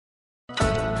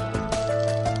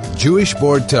Jewish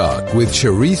Board Talk with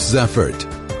Sharice Zaffert.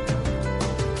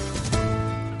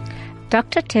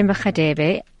 Dr. Themba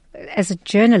Radebe, as a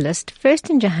journalist, first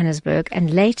in Johannesburg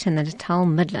and later in the Natal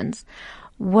Midlands,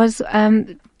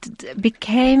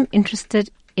 became interested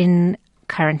in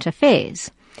current affairs.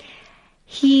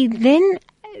 He then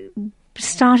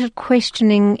started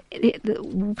questioning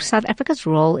South Africa's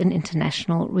role in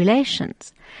international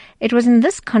relations. It was in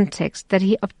this context that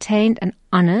he obtained an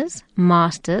honours,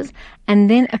 master's, and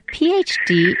then a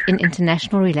PhD in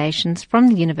international relations from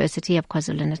the University of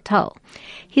KwaZulu-Natal.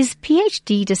 His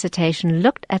PhD dissertation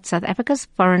looked at South Africa's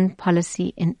foreign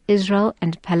policy in Israel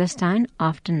and Palestine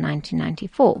after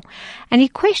 1994, and he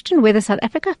questioned whether South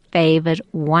Africa favoured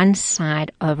one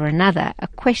side over another, a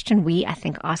question we, I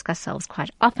think, ask ourselves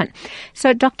quite often.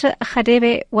 So, Dr.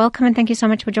 Radebe, welcome and thank you so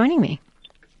much for joining me.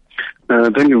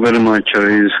 Thank you very much,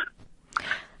 Charisse.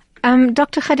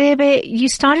 Dr. Radebe, you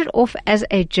started off as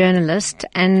a journalist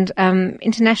and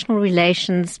international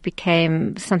relations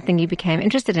became something you became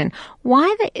interested in.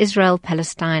 Why the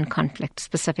Israel-Palestine conflict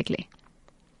specifically?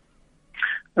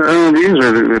 The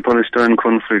Israel-Palestine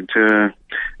conflict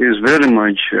is very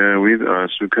much with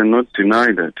us. We cannot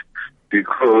deny that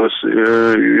because,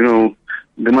 the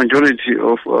majority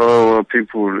of our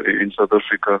people in South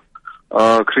Africa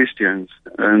are Christians,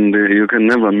 and you can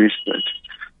never miss that.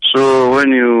 So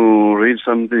when you read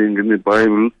something in the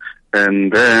Bible,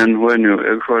 and then when you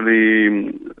actually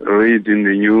read in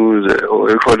the news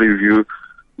or actually view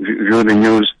the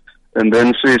news, and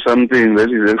then say something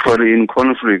that is actually in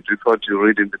conflict with what you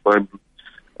read in the Bible,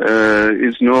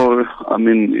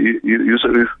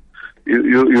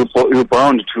 you're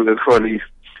bound to actually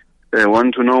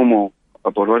want to know more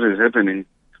about what is happening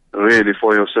really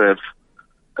for yourself.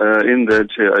 In that,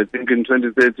 I think in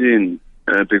 2013,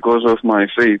 because of my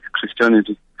faith,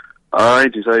 Christianity, I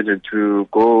decided to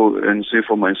go and see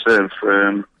for myself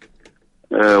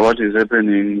what is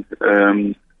happening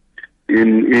in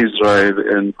Israel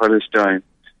and Palestine.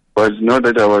 But not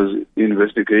that I was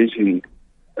investigating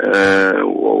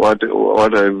what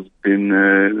I've been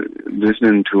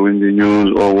listening to in the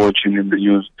news or watching in the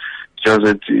news, just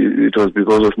that it was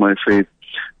because of my faith.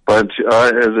 But I,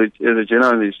 as a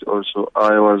journalist also,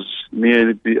 I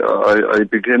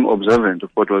became observant of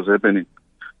what was happening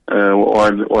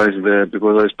while I was there,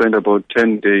 because I spent about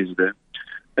 10 days there,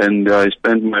 and I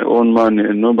spent my own money,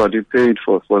 and nobody paid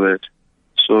for that.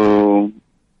 So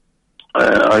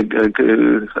I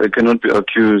cannot be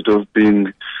accused of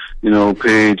being,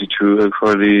 paid to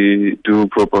actually do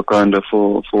propaganda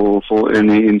for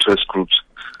any interest groups.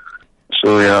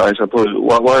 So yeah, I suppose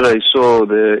what I saw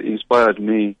there inspired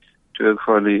me to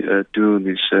actually do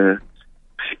this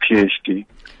PhD.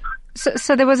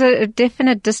 So there was a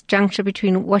definite disjuncture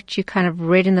between what you kind of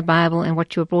read in the Bible and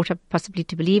what you were brought up possibly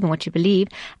to believe and what you believe,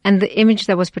 and the image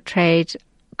that was portrayed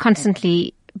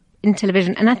constantly in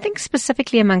television. And I think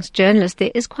specifically amongst journalists,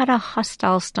 there is quite a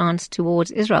hostile stance towards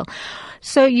Israel.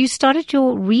 So you started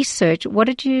your research. What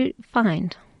did you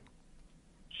find?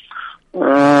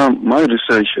 My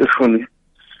research actually,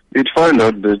 it found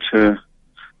out that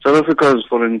South Africa's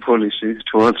foreign policy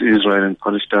towards Israel and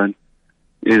Palestine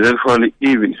is actually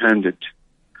even-handed.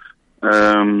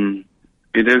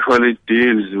 It actually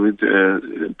deals with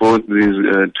both these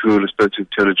two respective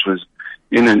territories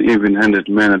in an even-handed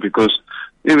manner, because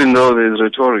even though there's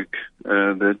rhetoric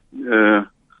that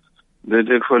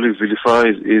actually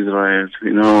vilifies Israel,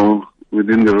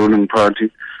 within the ruling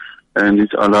party and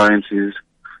its alliances,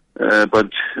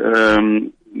 but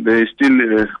they're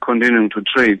still continuing to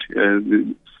trade.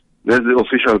 That's the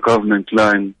official government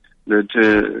line, that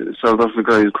South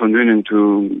Africa is continuing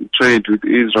to trade with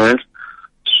Israel.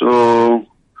 So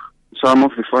some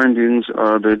of the findings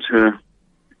are that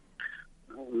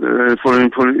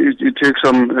it takes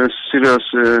some serious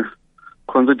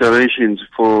considerations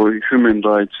for human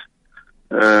rights.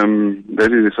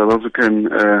 That is the South African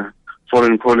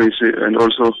foreign policy, and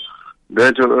also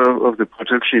that of the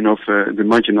protection of the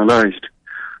marginalized.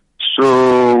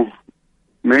 So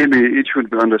maybe it should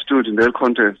be understood in that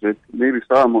context that maybe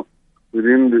some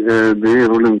within the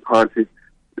ruling party,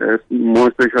 more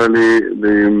especially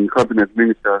the cabinet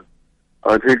ministers,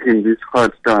 are taking this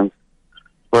hard stance.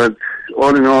 But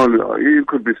all in all, it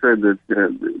could be said that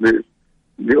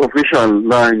the official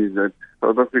line is that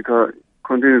South Africa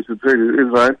continues to trade with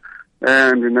Israel,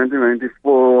 and in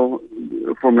 1994,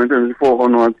 from 1994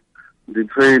 onwards, the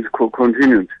trade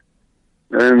continued.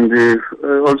 And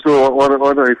also, what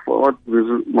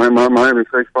my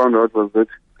research found out was that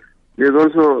there's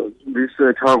also this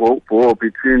tug of war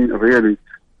between realists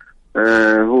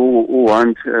who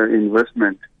want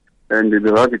investment and the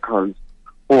radicals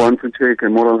who want to take a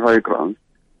moral high ground.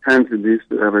 hence this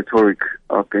rhetoric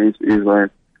against Israel.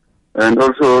 And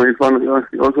also, he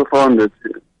also found that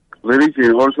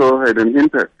religion also had an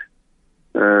impact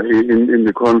in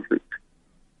the conflict.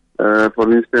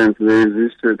 For instance, there is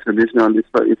this traditional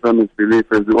Islamic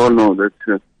belief, as we all know, that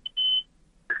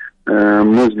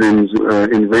Muslims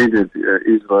invaded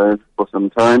Israel for some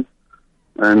time,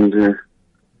 and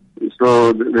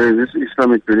so there is this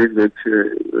Islamic belief that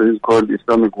is called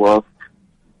Islamic Waqf,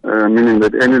 meaning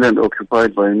that any land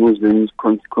occupied by Muslims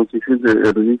constitutes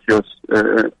a religious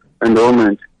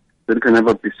endowment that can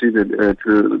never be ceded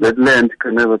to that land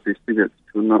can never be ceded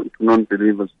to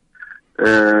non-believers.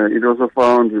 It also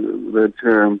found that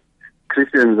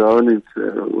Christian Zionists,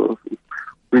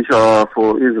 which are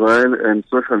for Israel, and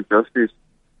social justice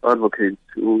advocates,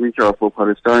 which are for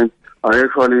Palestine, are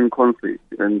actually in conflict.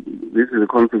 And this is a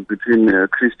conflict between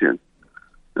Christians,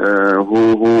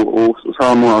 who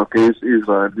some are against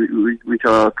Israel, which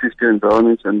are Christian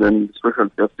Zionists, and then social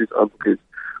justice advocates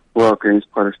who are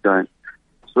against Palestine.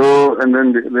 So, and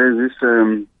then there's this,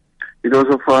 it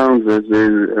also found that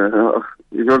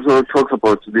it also talks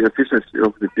about the efficiency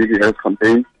of the BDS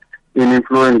campaign in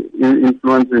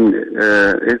influencing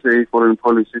SA foreign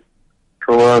policy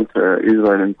towards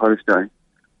Israel and Palestine.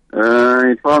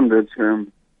 It found that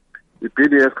the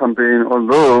BDS campaign,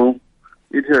 although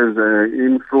it has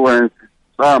influenced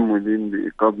some within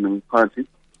the governing party,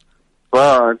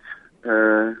 but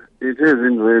it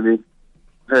hasn't really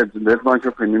had that much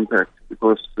of an impact,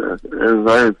 because as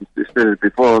I stated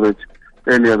before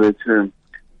earlier that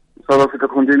South Africa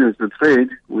continues to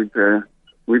trade with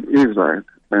Israel,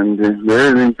 and there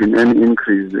hasn't been any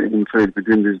increase in trade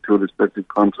between these two respective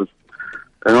countries.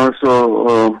 And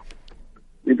also,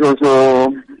 it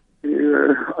also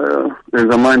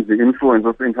examines the influence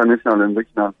of international and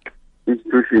regional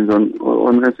institutions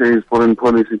on SA's foreign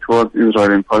policy towards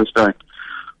Israel and Palestine.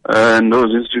 And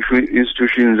those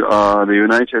institutions are the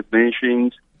United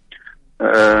Nations,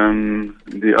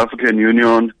 the African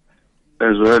Union,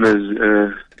 as well as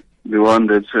the one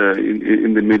that's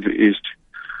in the Middle East,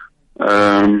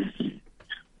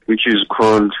 which is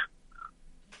called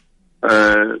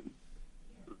the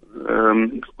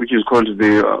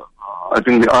I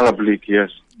think the Arab League.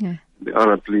 Yes, yeah. The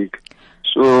Arab League.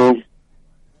 So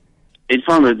it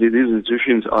found that these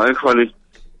institutions are actually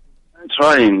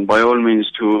trying by all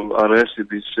means to arrest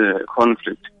this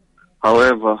conflict.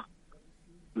 However,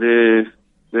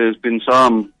 there's been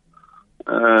some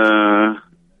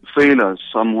failures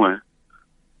somewhere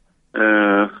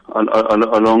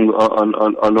along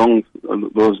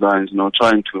those lines,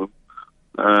 trying to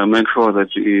make sure that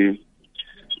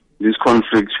this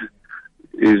conflict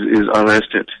is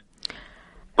arrested.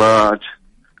 But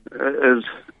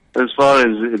as far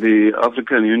as the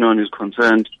African Union is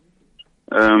concerned,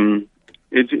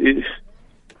 it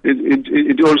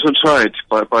also tried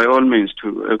by all means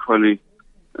to actually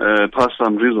pass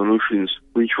some resolutions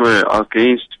which were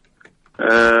against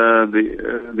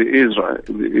the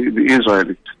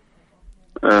Israelis.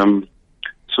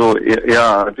 So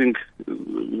yeah, I think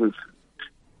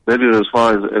that is as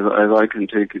far as I can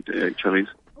take it, actually.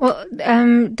 Well,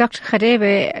 Dr.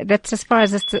 Radebe, that's as far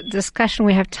as this discussion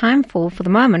we have time for the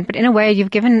moment. But in a way, you've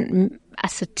given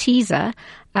us a teaser.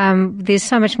 There's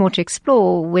so much more to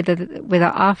explore, whether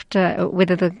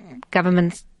the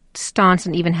government's stance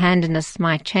and even-handedness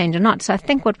might change or not. So I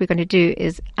think what we're going to do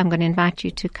is I'm going to invite you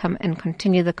to come and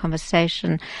continue the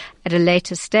conversation at a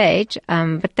later stage.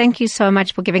 But thank you so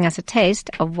much for giving us a taste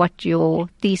of what your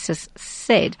thesis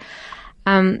said.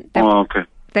 Okay.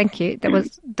 Thank you. That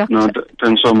was Dr. No,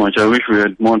 thanks so much. I wish we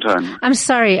had more time. I'm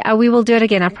sorry. We will do it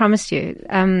again. I promise you.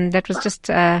 That was just...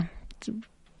 there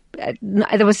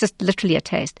was just literally a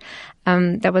taste.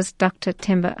 That was Dr.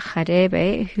 Themba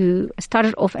Radebe, who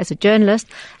started off as a journalist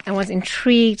and was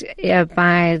intrigued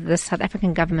by the South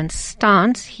African government's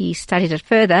stance. He studied it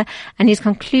further, and his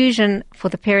conclusion for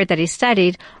the period that he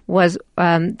studied was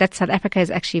that South Africa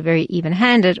is actually very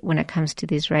even-handed when it comes to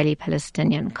the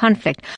Israeli-Palestinian conflict.